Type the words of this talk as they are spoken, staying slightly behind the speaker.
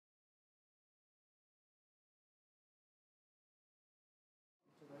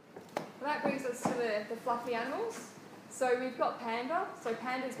Well, that brings us to the fluffy animals. So we've got Panda. So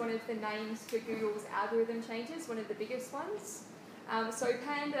Panda is one of the names for Google's algorithm changes, one of the biggest ones. So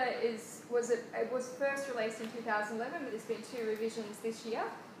Panda was first released in 2011, but there's been 2 revisions this year,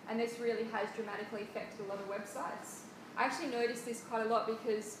 and this really has dramatically affected a lot of websites. I actually noticed this quite a lot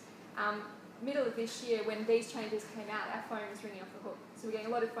because middle of this year, when these changes came out, our phone was ringing off the hook. So we're getting a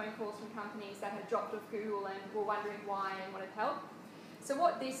lot of phone calls from companies that had dropped off Google and were wondering why and wanted help. So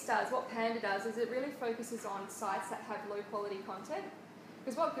what this does, what Panda does, is it really focuses on sites that have low quality content.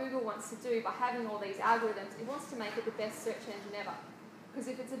 Because what Google wants to do by having all these algorithms, it wants to make it the best search engine ever. Because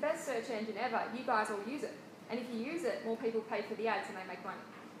if it's the best search engine ever, you guys all use it. And if you use it, more people pay for the ads and they make money.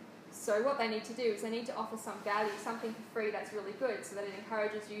 So what they need to do is they need to offer some value, something for free that's really good, so that it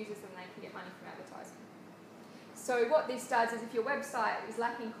encourages users and they can get money from advertising. So what this does is if your website is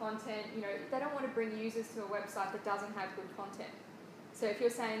lacking content, they don't want to bring users to a website that doesn't have good content. So if you're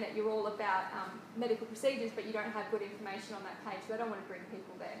saying that you're all about medical procedures but you don't have good information on that page, they don't want to bring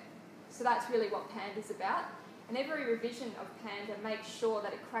people there. So that's really what Panda's about. And every revision of Panda makes sure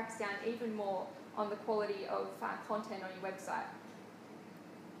that it cracks down even more on the quality of content on your website.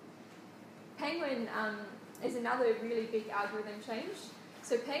 Penguin is another really big algorithm change.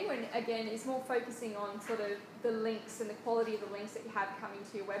 So Penguin, again, is more focusing on sort of the links and the quality of the links that you have coming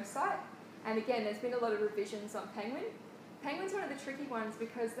to your website. And again, there's been a lot of revisions on Penguin. Penguin's one of the tricky ones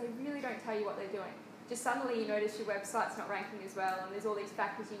because they really don't tell you what they're doing. Just suddenly you notice your website's not ranking as well, and there's all these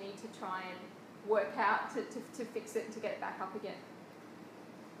factors you need to try and work out to fix it and to get it back up again.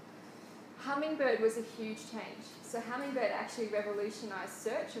 Hummingbird was a huge change. So Hummingbird actually revolutionised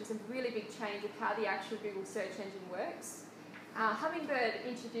search. It was a really big change of how the actual Google search engine works. Hummingbird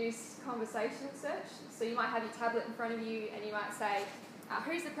introduced conversational search. So you might have your tablet in front of you and you might say,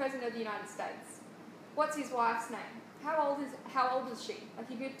 who's the President of the United States? What's his wife's name? How old is she? Like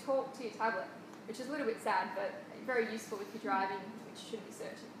you could talk to your tablet, which is a little bit sad, but very useful if you're driving, which you shouldn't be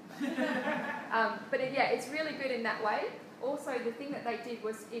searching. Yeah, it's really good in that way. Also, the thing that they did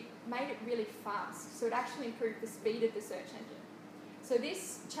was it made it really fast, so it actually improved the speed of the search engine. So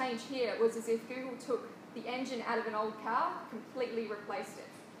this change here was as if Google took the engine out of an old car, completely replaced it.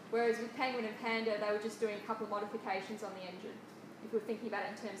 Whereas with Penguin and Panda, they were just doing a couple of modifications on the engine, if we're thinking about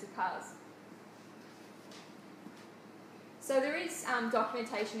it in terms of cars. So there is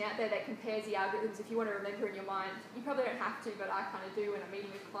documentation out there that compares the algorithms if you want to remember in your mind. You probably don't have to, but I kind of do when I'm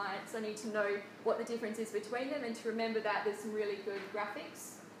meeting with clients. I need to know what the difference is between them, and to remember that there's some really good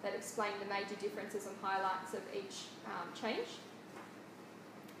graphics that explain the major differences and highlights of each change.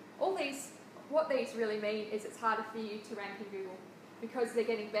 What these really mean is it's harder for you to rank in Google because they're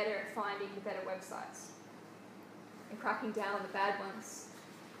getting better at finding the better websites and cracking down on the bad ones.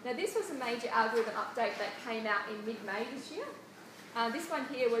 Now this was a major algorithm update that came out in mid-May this year. This one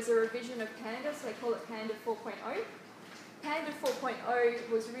here was a revision of Panda, so they call it Panda 4.0. Panda 4.0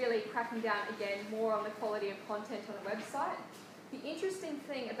 was really cracking down again more on the quality of content on the website. The interesting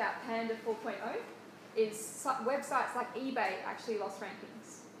thing about Panda 4.0 is websites like eBay actually lost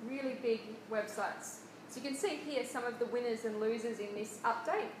rankings. Really big websites. So you can see here some of the winners and losers in this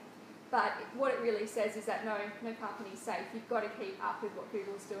update. But what it really says is that no company is safe. You've got to keep up with what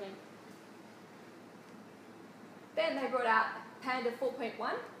Google's doing. Then they brought out Panda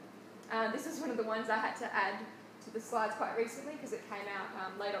 4.1. This is one of the ones I had to add to the slides quite recently because it came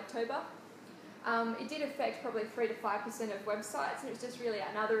out late October. It did affect probably 3 to 5% of websites, and it was just really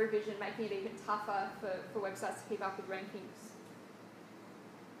another revision making it even tougher for websites to keep up with rankings.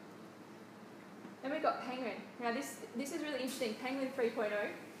 Then we've got Penguin. Now this is really interesting, Penguin 3.0.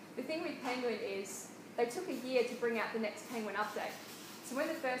 The thing with Penguin is they took a year to bring out the next Penguin update. So when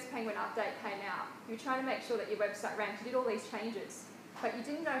the first Penguin update came out, you were trying to make sure that your website ranked. You did all these changes, but you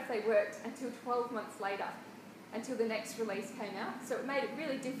didn't know if they worked until 12 months later, until the next release came out. So it made it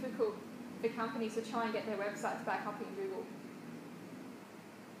really difficult for companies to try and get their websites back up in Google.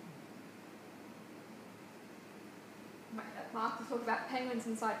 Mark will talk about penguins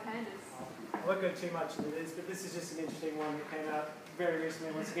inside pandas. I won't go too much into this, but this is just an interesting one that came out very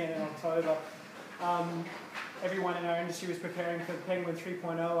recently, once again in October. Everyone in our industry was preparing for the Penguin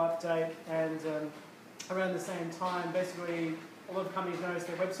 3.0 update, and around the same time, basically, a lot of companies noticed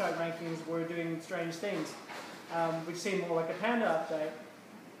their website rankings were doing strange things, which seemed more like a Panda update.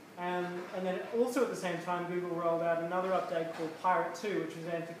 And then also at the same time, Google rolled out another update called Pirate 2, which was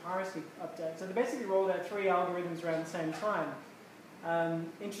an anti-piracy update. So they basically rolled out 3 algorithms around the same time.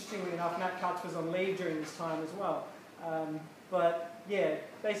 Interestingly enough, Matt Cutts was on leave during this time as well. But yeah,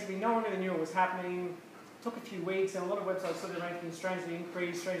 basically no one really knew what was happening. It took a few weeks, and a lot of websites saw their rankings strangely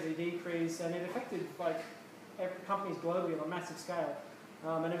increase, strangely decrease, and it affected like companies globally on a massive scale.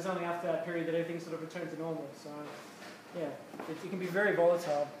 And it was only after that period that everything sort of returned to normal. So, yeah, it can be very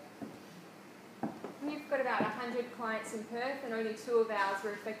volatile. We've got about 100 clients in Perth, and only 2 of ours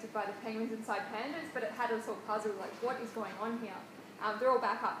were affected by the penguins inside pandas, but it had us all puzzled, like, what is going on here? They're all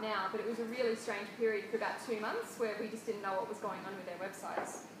back up now, but it was a really strange period for about 2 months where we just didn't know what was going on with their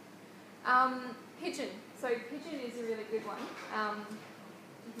websites. Pigeon. So Pigeon is a really good one.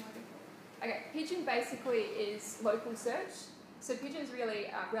 Pigeon basically is local search. So Pigeon's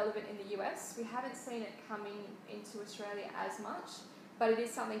really relevant in the US. We haven't seen it coming into Australia as much, but it is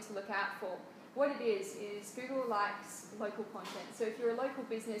something to look out for. What it is Google likes local content. So if you're a local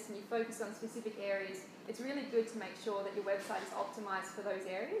business and you focus on specific areas, it's really good to make sure that your website is optimized for those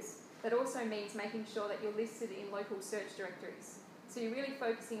areas. That also means making sure that you're listed in local search directories. So you're really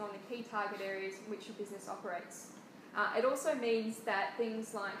focusing on the key target areas in which your business operates. It also means that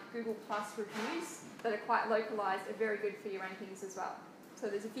things like Google Plus reviews that are quite localized are very good for your rankings as well. So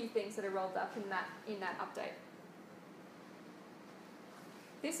there's a few things that are rolled up in that update.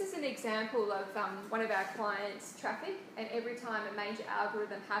 This is an example of one of our clients' traffic, and every time a major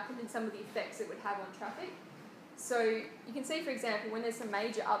algorithm happened and some of the effects it would have on traffic. So you can see, for example, when there's some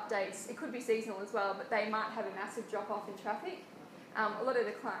major updates, it could be seasonal as well, but they might have a massive drop-off in traffic. A lot of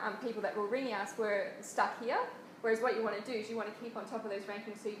the people that were ringing us were stuck here, whereas what you want to do is you want to keep on top of those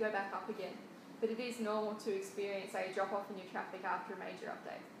rankings so you go back up again. But it is normal to experience a drop-off in your traffic after a major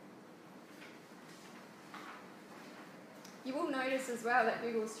update. You will notice as well that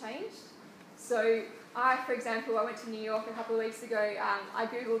Google's changed. So for example, I went to New York a couple of weeks ago. I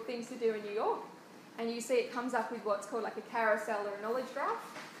Googled things to do in New York, and you see it comes up with what's called like a carousel or a knowledge graph.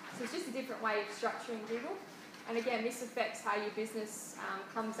 So it's just a different way of structuring Google. And again, this affects how your business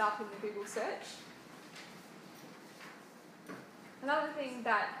comes up in the Google search. Another thing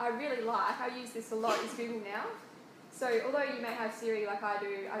that I really like, I use this a lot, is Google Now. So although you may have Siri like I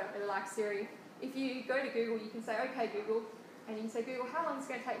do, I don't really like Siri. If you go to Google, you can say, okay, Google, and you can say, Google, how long is it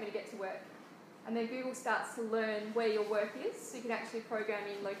going to take me to get to work? And then Google starts to learn where your work is, so you can actually program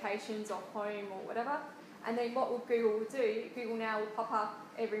in locations or home or whatever. And then what Google will do, Google Now will pop up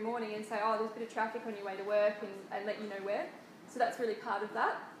every morning and say, oh, there's a bit of traffic on your way to work, and let you know where. So that's really part of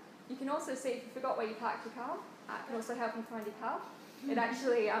that. You can also see if you forgot where you parked your car, it can also help you find your car. It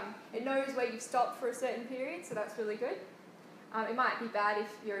actually, it knows where you've stopped for a certain period, so that's really good. It might be bad if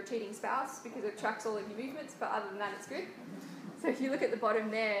you're a cheating spouse because it tracks all of your movements, but other than that, it's good. So if you look at the bottom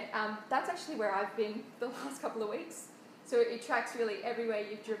there, that's actually where I've been the last couple of weeks. So it tracks really everywhere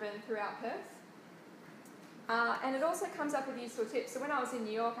you've driven throughout Perth. And it also comes up with useful tips. So when I was in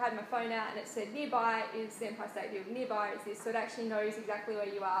New York, I had my phone out and it said, nearby is the Empire State Building, nearby is this. So it actually knows exactly where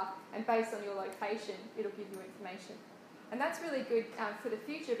you are, and based on your location, it'll give you information. And that's really good for the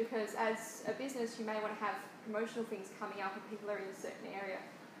future, because as a business, you may want to have promotional things coming up if people are in a certain area.